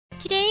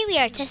we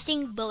are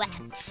testing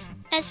B.O.A.T.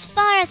 As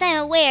far as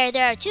I'm aware,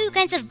 there are two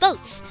kinds of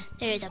boats.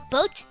 There is a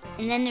boat,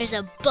 and then there's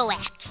a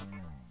B.O.A.T.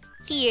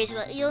 Here's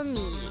what you'll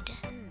need.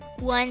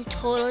 One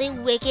totally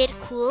wicked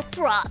cool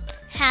prop.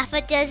 Half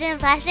a dozen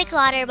plastic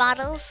water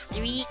bottles.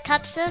 3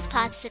 cups of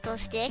popsicle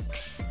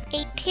sticks.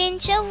 A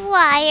pinch of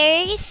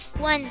wires.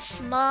 1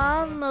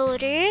 small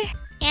motor.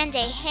 And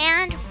a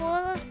handful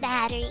of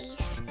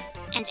batteries.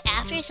 And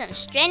after some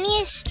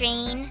strenuous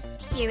strain,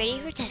 you're ready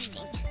for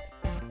testing.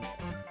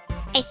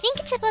 I think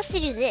it's supposed to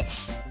do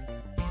this.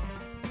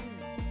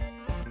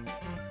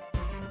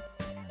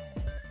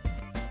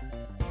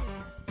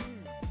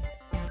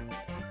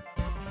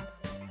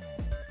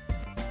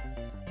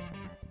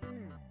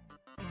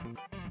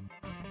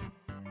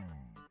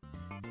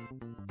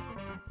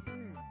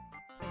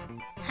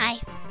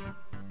 Hi,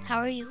 how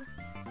are you?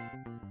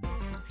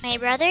 My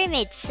brother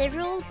made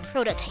several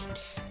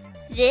prototypes.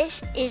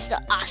 This is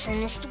the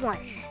awesomest one.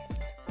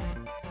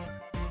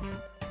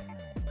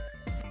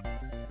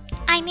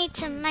 I made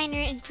some minor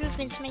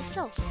improvements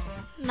myself.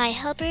 My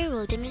helper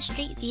will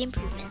demonstrate the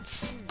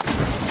improvements.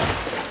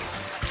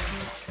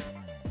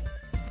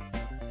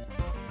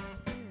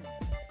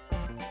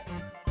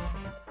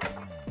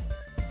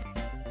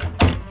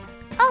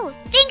 Oh,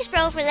 thanks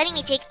bro for letting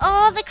me take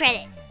all the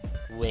credit.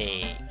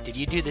 Wait, did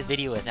you do the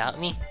video without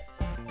me?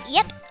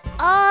 Yep,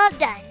 all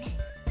done.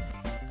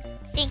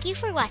 Thank you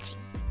for watching.